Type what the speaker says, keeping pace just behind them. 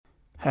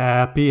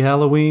Happy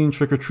Halloween,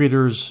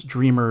 trick-or-treaters,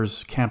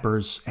 dreamers,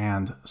 campers,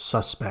 and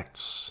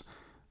suspects.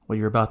 What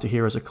you're about to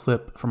hear is a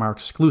clip from our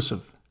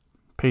exclusive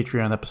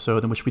Patreon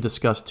episode in which we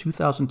discuss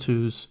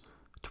 2002's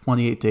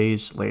 28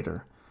 Days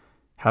Later.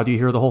 How do you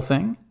hear the whole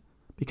thing?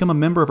 Become a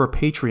member of our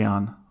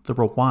Patreon, The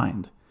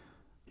Rewind.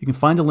 You can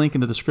find a link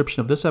in the description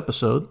of this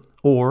episode,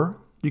 or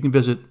you can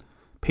visit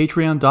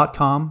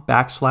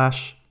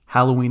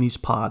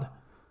patreon.com/HalloweeniesPod.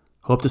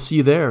 Hope to see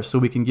you there so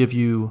we can give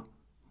you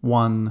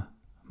one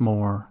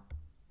more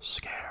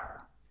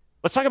scare.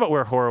 Let's talk about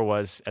where horror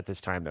was at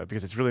this time, though,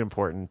 because it's really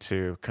important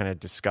to kind of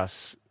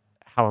discuss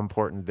how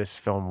important this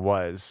film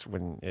was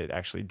when it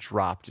actually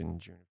dropped in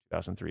June of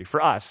 2003 for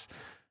us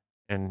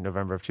and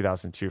November of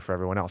 2002 for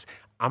everyone else.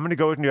 I'm going to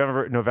go with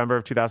November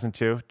of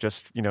 2002,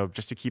 just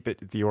to keep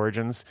it the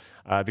origins,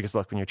 because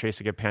look, when you're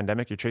chasing a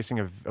pandemic, you're chasing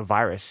a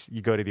virus,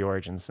 you go to the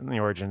origins, and the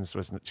origins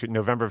was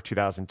November of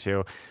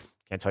 2002.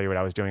 Can't tell you what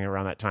I was doing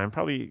around that time.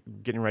 Probably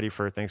getting ready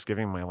for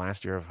Thanksgiving, my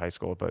last year of high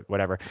school, but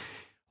whatever.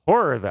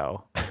 Horror,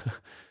 though,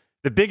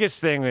 the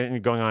biggest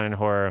thing going on in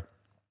horror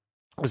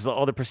was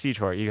all the prestige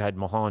horror. You had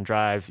Mulholland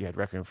Drive, you had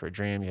Requiem for a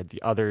Dream, you had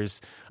The Others,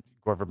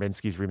 Gore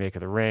Verbinski's remake of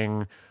The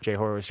Ring,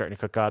 J-horror was starting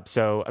to cook up.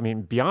 So, I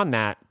mean, beyond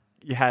that,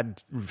 you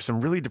had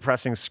some really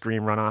depressing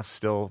Scream runoffs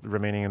still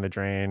remaining in the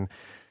drain.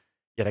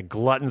 You had a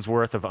glutton's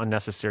worth of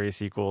unnecessary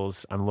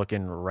sequels. I'm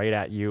looking right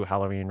at you,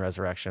 Halloween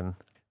Resurrection.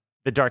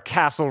 The Dark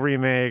Castle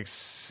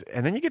remakes,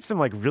 and then you get some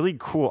like really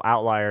cool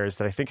outliers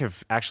that I think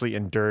have actually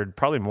endured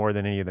probably more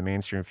than any of the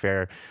mainstream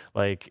fare,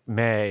 like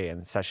May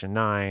and Session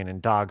 9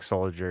 and Dog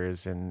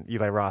Soldiers and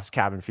Eli Roth's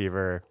Cabin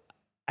Fever.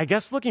 I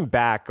guess looking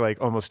back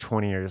like almost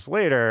 20 years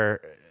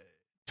later,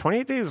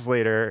 28 Days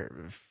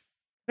Later,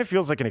 it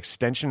feels like an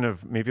extension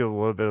of maybe a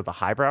little bit of the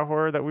highbrow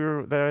horror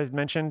that I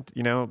mentioned,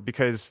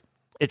 because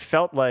it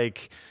felt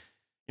like,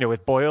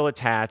 with Boyle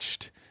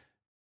attached,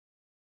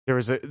 there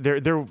was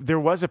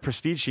a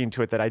prestige sheen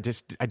to it that I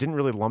didn't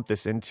really lump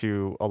this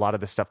into a lot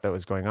of the stuff that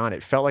was going on.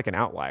 It felt like an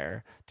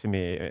outlier to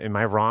me. Am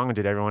I wrong?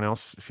 Did everyone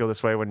else feel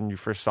this way when you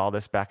first saw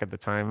this back at the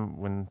time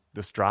when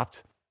this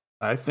dropped?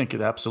 I think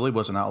it absolutely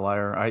was an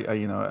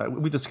outlier.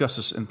 We discussed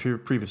this in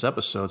previous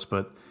episodes,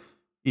 but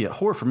yeah,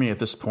 horror for me at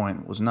this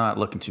point was not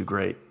looking too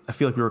great. I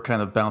feel like we were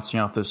kind of bouncing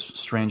off this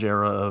strange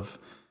era of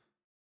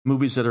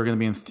movies that are going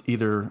to be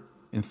either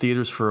in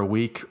theaters for a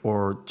week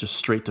or just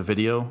straight to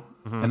video.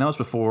 Mm-hmm. And that was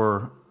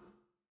before,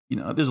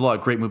 there's a lot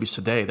of great movies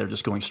today. They're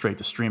just going straight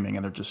to streaming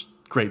and they're just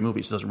great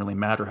movies. It doesn't really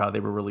matter how they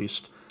were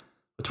released.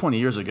 But 20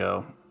 years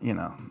ago,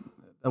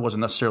 that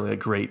wasn't necessarily a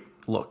great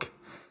look.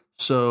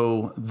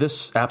 So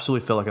this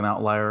absolutely felt like an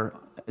outlier.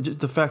 Just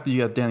the fact that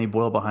you got Danny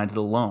Boyle behind it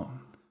alone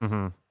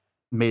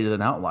made it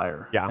an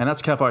outlier. Yeah. And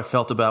that's kind of how I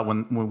felt about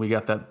when we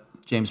got that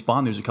James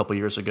Bond news a couple of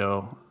years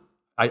ago.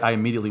 I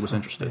immediately was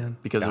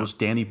interested because it was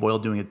Danny Boyle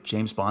doing a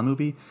James Bond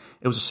movie.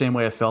 It was the same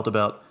way I felt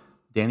about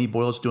Danny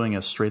Boyle's doing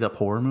a straight up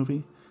horror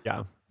movie.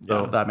 Yeah.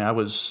 So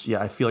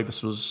I feel like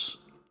this was,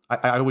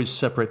 I always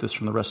separate this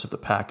from the rest of the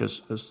pack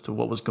as to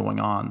what was going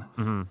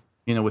on,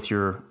 with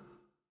your,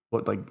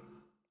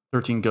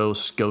 13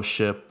 Ghosts, Ghost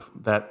Ship,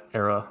 that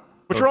era.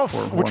 Which were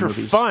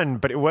fun,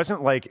 but it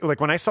wasn't like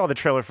when I saw the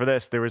trailer for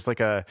this, there was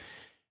a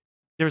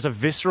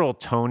visceral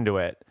tone to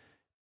it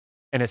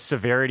and a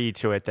severity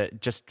to it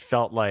that just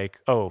felt like,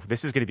 oh,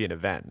 this is going to be an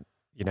event,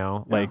 I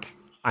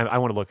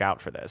want to look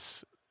out for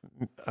this.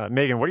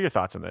 Megan, what are your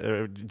thoughts on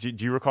that?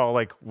 Do you recall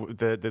like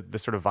the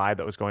sort of vibe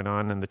that was going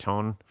on and the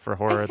tone for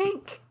horror? I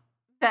think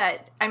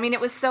that, it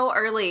was so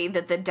early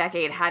that the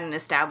decade hadn't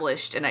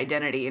established an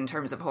identity in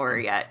terms of horror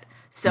yet.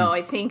 So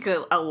I think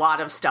a lot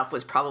of stuff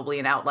was probably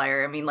an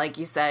outlier. Like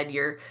you said,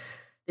 the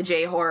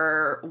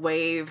J-horror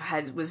wave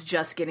was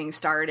just getting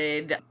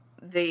started.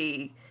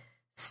 The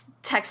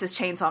Texas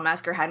Chainsaw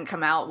Massacre hadn't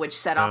come out, which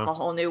set off a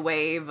whole new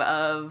wave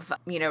of,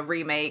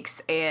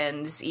 remakes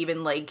and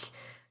even like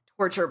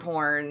torture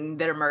porn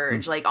that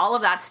emerged. Like all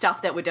of that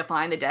stuff that would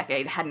define the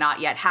decade had not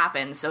yet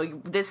happened.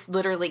 So this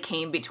literally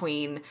came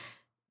between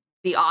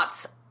the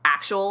aughts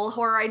actual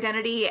horror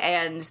identity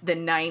and the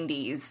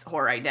 90s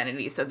horror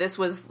identity. So this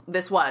was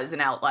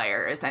an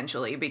outlier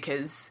essentially,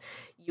 because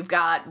you've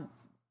got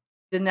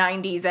the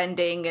 90s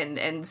ending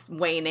and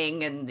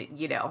waning, and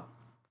it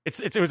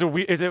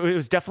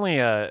was definitely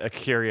a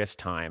curious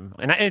time,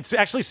 and it's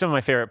actually some of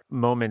my favorite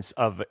moments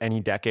of any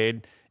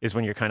decade is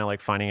when you're kind of like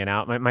finding it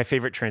out. My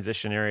favorite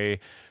transitionary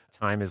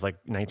time is like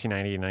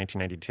 1990 and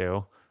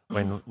 1992.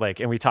 When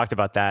and we talked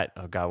about that.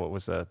 Oh God, what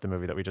was the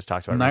movie that we just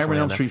talked about? Nightmare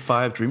on Elm Street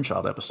 5 Dream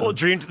Child episode. Well,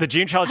 the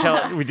Dream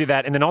Child, we did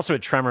that, and then also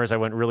at Tremors, I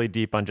went really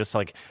deep on just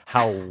like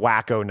how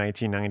wacko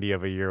 1990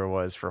 of a year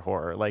was for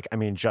horror.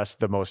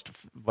 Just the most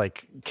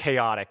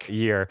chaotic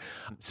year.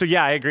 So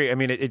yeah, I agree.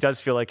 It does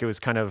feel like it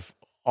was kind of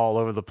all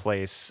over the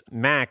place.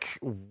 Mac,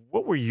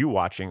 what were you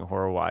watching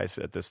horror-wise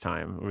at this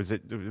time?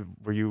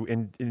 Were you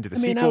into the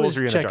sequels? I was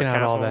were you checking out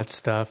Castle? all that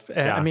stuff.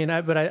 Yeah.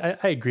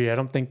 I agree. I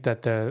don't think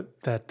that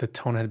the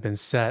tone had been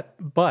set,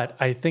 but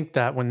I think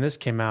that when this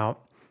came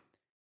out,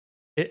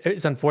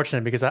 it's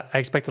unfortunate because I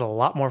expected a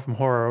lot more from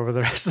horror over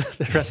the rest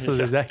of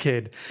the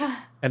decade,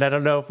 and I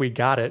don't know if we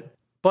got it.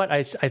 But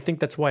I think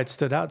that's why it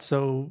stood out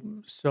so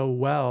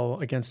well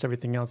against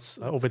everything else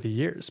over the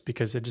years,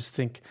 because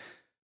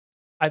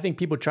I think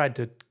people tried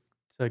to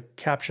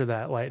capture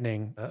that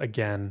lightning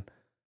again.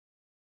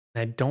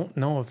 I don't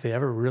know if they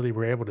ever really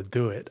were able to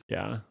do it.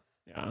 Yeah.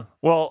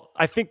 Well,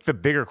 I think the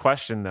bigger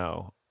question,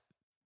 though,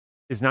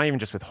 is not even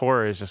just with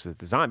horror, is just with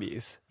the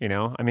zombies, you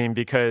know? I mean,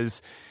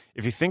 because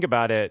if you think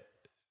about it,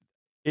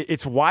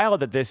 it's wild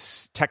that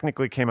this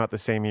technically came out the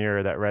same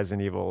year that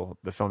Resident Evil,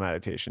 the film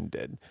adaptation,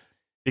 did,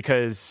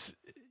 because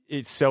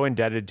it's so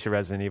indebted to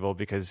Resident Evil.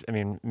 Because, I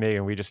mean,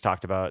 Megan, we just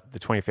talked about the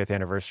 25th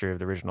anniversary of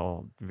the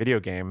original video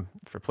game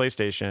for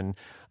PlayStation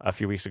a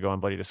few weeks ago on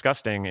Bloody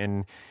Disgusting.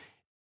 And,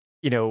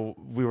 you know,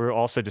 we were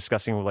also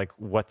discussing like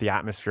what the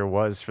atmosphere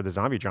was for the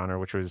zombie genre,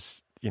 which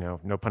was, you know,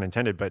 no pun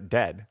intended, but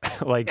dead.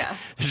 It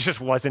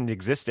just wasn't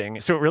existing.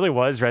 So it really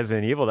was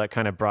Resident Evil that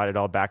kind of brought it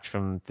all back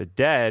from the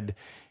dead.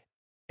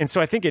 And so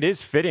I think it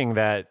is fitting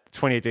that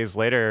 28 Days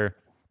Later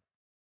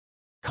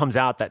comes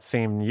out that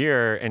same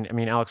year. And I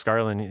mean, Alex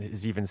Garland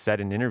has even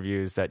said in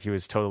interviews that he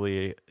was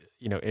totally,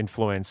 you know,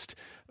 influenced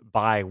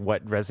by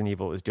what Resident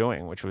Evil was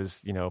doing, which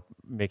was, you know,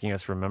 making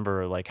us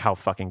remember like how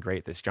fucking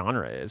great this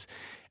genre is.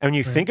 And when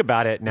you think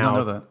about it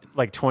now,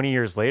 like 20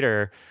 years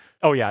later,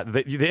 oh yeah,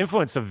 the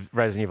influence of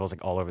Resident Evil is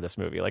like all over this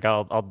movie. Like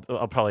I'll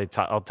probably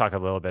I'll talk a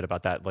little bit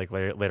about that like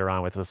later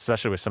on with,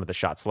 especially with some of the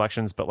shot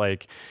selections. But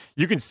like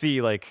you can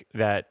see like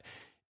that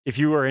if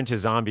you were into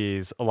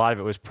zombies, a lot of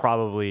it was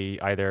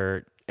probably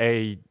either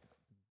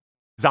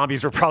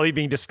zombies were probably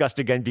being discussed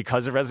again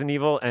because of Resident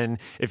Evil. And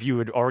if you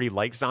had already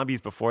liked zombies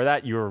before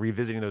that, you were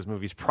revisiting those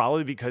movies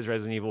probably because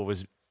Resident Evil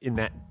was in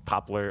that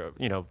popular,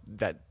 you know,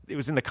 that it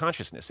was in the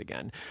consciousness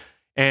again.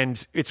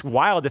 And it's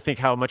wild to think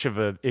how much of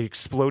an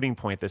exploding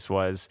point this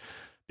was,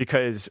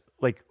 because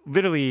like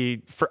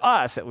literally for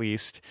us, at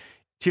least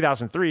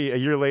 2003, a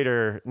year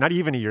later, not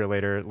even a year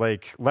later,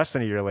 like less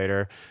than a year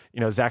later,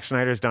 you know, Zack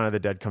Snyder's Dawn of the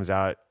Dead comes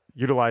out,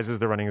 utilizes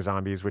the running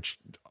zombies, which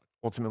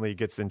ultimately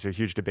gets into a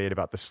huge debate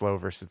about the slow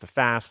versus the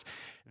fast.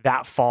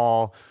 That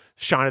fall,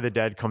 Shaun of the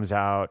Dead comes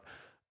out.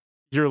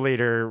 A year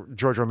later,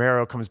 George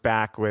Romero comes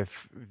back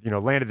with, you know,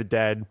 Land of the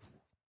Dead.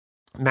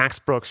 Max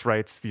Brooks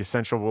writes The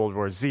Essential World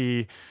War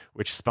Z,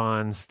 which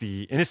spawns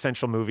the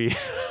Inessential movie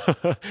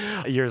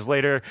years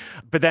later.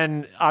 But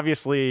then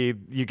obviously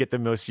you get the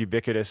most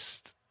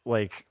ubiquitous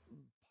like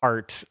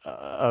part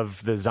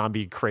of the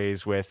zombie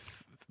craze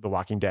with The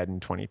Walking Dead in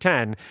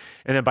 2010.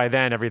 And then by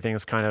then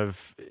everything's kind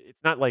of,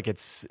 it's not like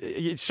it's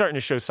starting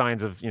to show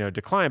signs of, you know,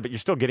 decline, but you're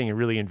still getting a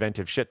really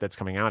inventive shit that's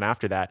coming out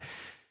after that.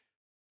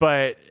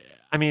 But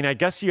I mean, I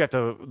guess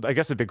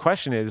the big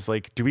question is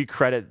like, do we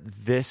credit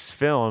this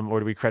film or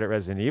do we credit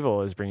Resident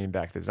Evil as bringing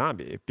back the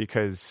zombie?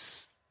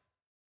 Because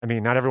I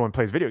mean, not everyone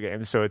plays video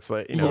games. So it's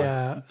like, you know,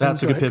 yeah,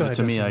 that's a good pivot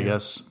to me, I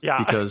guess. Yeah.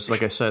 Because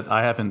like I said,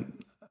 I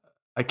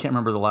can't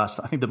remember I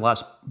think the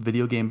last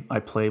video game I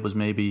played was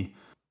maybe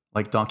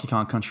like Donkey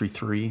Kong Country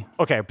 3.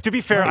 Okay, to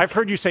be fair, I've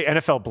heard you say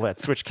NFL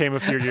Blitz, which came a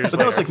few years later. But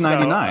that was like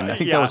 99. I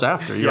think that was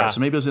after. You're right. So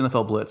maybe it was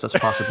NFL Blitz. That's a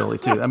possibility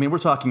too. I mean, we're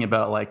talking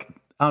about like,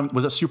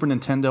 was it Super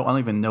Nintendo? I don't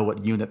even know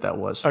what unit that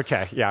was.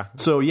 Okay, yeah.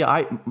 So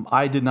yeah,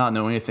 I did not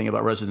know anything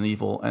about Resident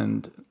Evil.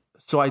 And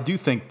so I do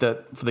think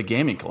that for the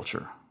gaming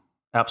culture,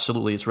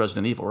 absolutely it's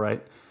Resident Evil,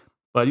 right?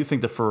 But I do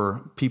think that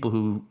for people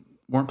who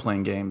weren't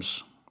playing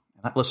games,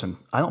 listen,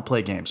 I don't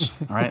play games,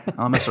 all right? I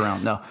don't mess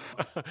around, no.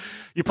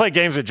 You play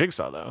games with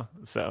Jigsaw, though.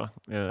 So,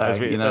 as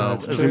we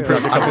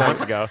proved a couple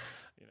months ago.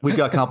 We've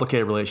got a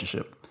complicated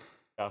relationship.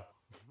 Yeah.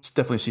 Let's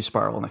definitely see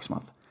Spiral next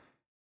month.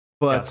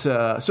 But,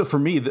 so for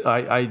me,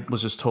 I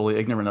was just totally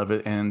ignorant of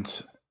it,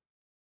 and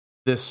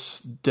this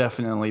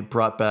definitely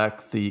brought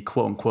back the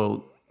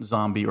quote-unquote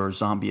zombie or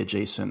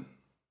zombie-adjacent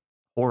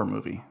horror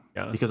movie.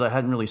 Yeah. Because I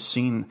hadn't really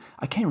seen...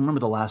 I can't remember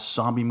the last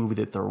zombie movie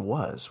that there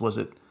was. Was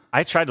it...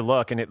 I tried to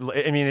look, and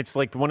it's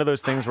like one of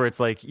those things where it's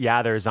like,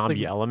 yeah, there are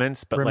zombie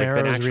elements, but Romero's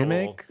like the actual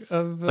remake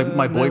of like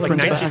my boyfriend,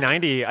 like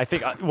 1990. I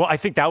think. Well, I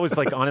think that was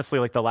like honestly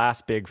like the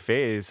last big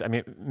phase. I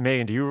mean,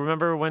 Megan, do you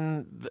remember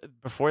when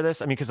before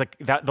this? I mean, because like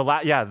that the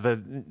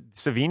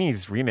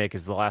Savini's remake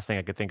is the last thing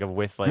I could think of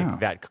with like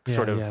that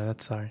sort of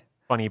that's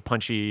funny,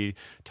 punchy,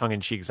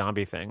 tongue-in-cheek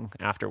zombie thing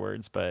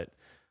afterwards. But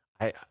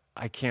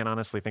I can't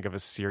honestly think of a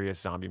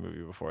serious zombie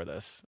movie before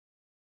this.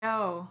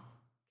 No,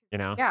 you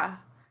know, yeah.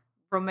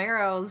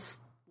 Romero's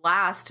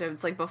last, it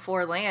was like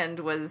before Land,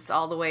 was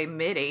all the way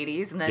mid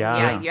 80s, and then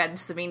you had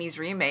Savini's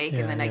remake,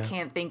 and then I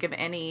can't think of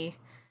any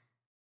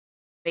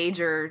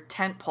major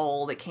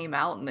tentpole that came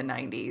out in the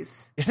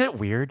 90s. Isn't that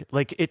weird?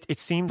 Like it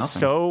seems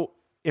so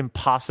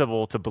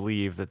impossible to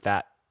believe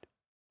that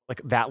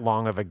like that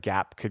long of a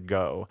gap could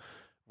go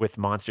with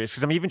monsters.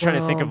 Because I'm even trying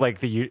to think of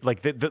like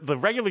the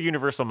regular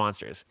Universal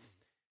monsters.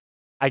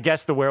 I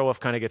guess the werewolf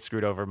kind of gets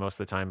screwed over most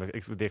of the time,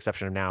 with the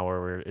exception of now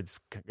where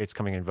it's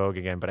coming in vogue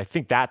again. But I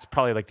think that's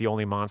probably like the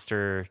only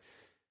monster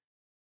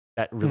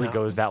that really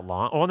goes that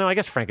long. Oh no, I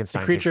guess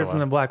Frankenstein. The Creature from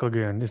the Black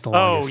Lagoon is the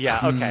longest. Oh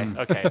yeah,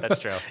 okay, that's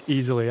true.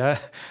 Easily.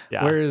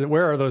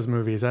 Where are those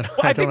movies?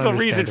 I think the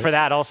reason for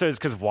that also is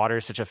because water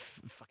is such a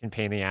fucking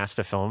pain in the ass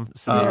to film.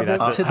 So maybe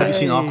that's have you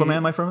seen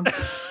Aquaman, my friend?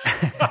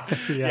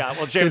 Yeah.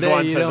 Well, James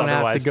Wan says you don't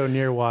otherwise. have to go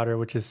near water,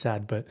 which is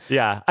sad. But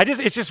yeah,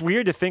 it's just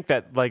weird to think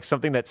that like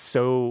something that's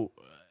so,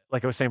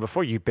 like I was saying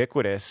before,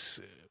 ubiquitous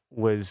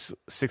was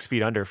 6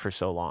 feet under for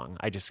so long.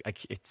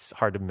 It's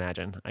hard to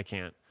imagine. I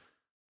can't.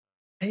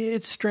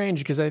 It's strange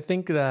because I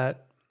think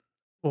that,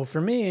 well,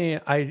 for me,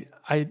 I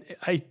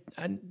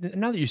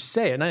now that you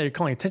say it, now that you're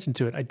calling attention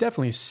to it, I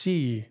definitely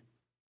see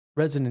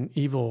Resident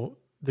Evil,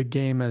 the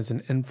game, as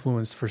an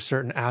influence for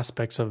certain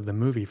aspects of the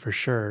movie, for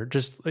sure,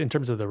 just in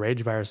terms of the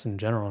rage virus in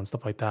general and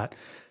stuff like that.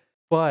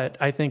 But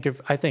I think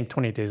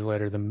 28 Days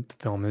Later, the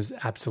film is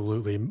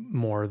absolutely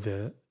more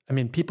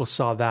people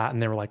saw that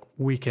and they were like,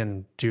 we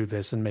can do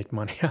this and make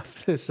money off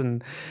of this.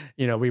 And,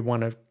 we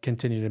want to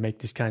continue to make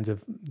these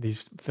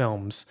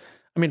films.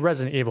 I mean,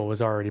 Resident Evil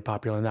was already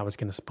popular and that was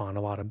going to spawn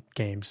a lot of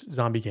games,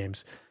 zombie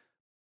games.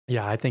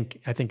 Yeah, I think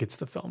it's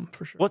the film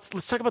for sure. Let's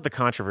talk about the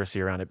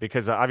controversy around it,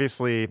 because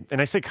obviously,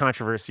 and I say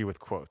controversy with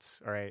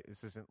quotes, all right?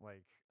 This isn't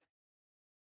like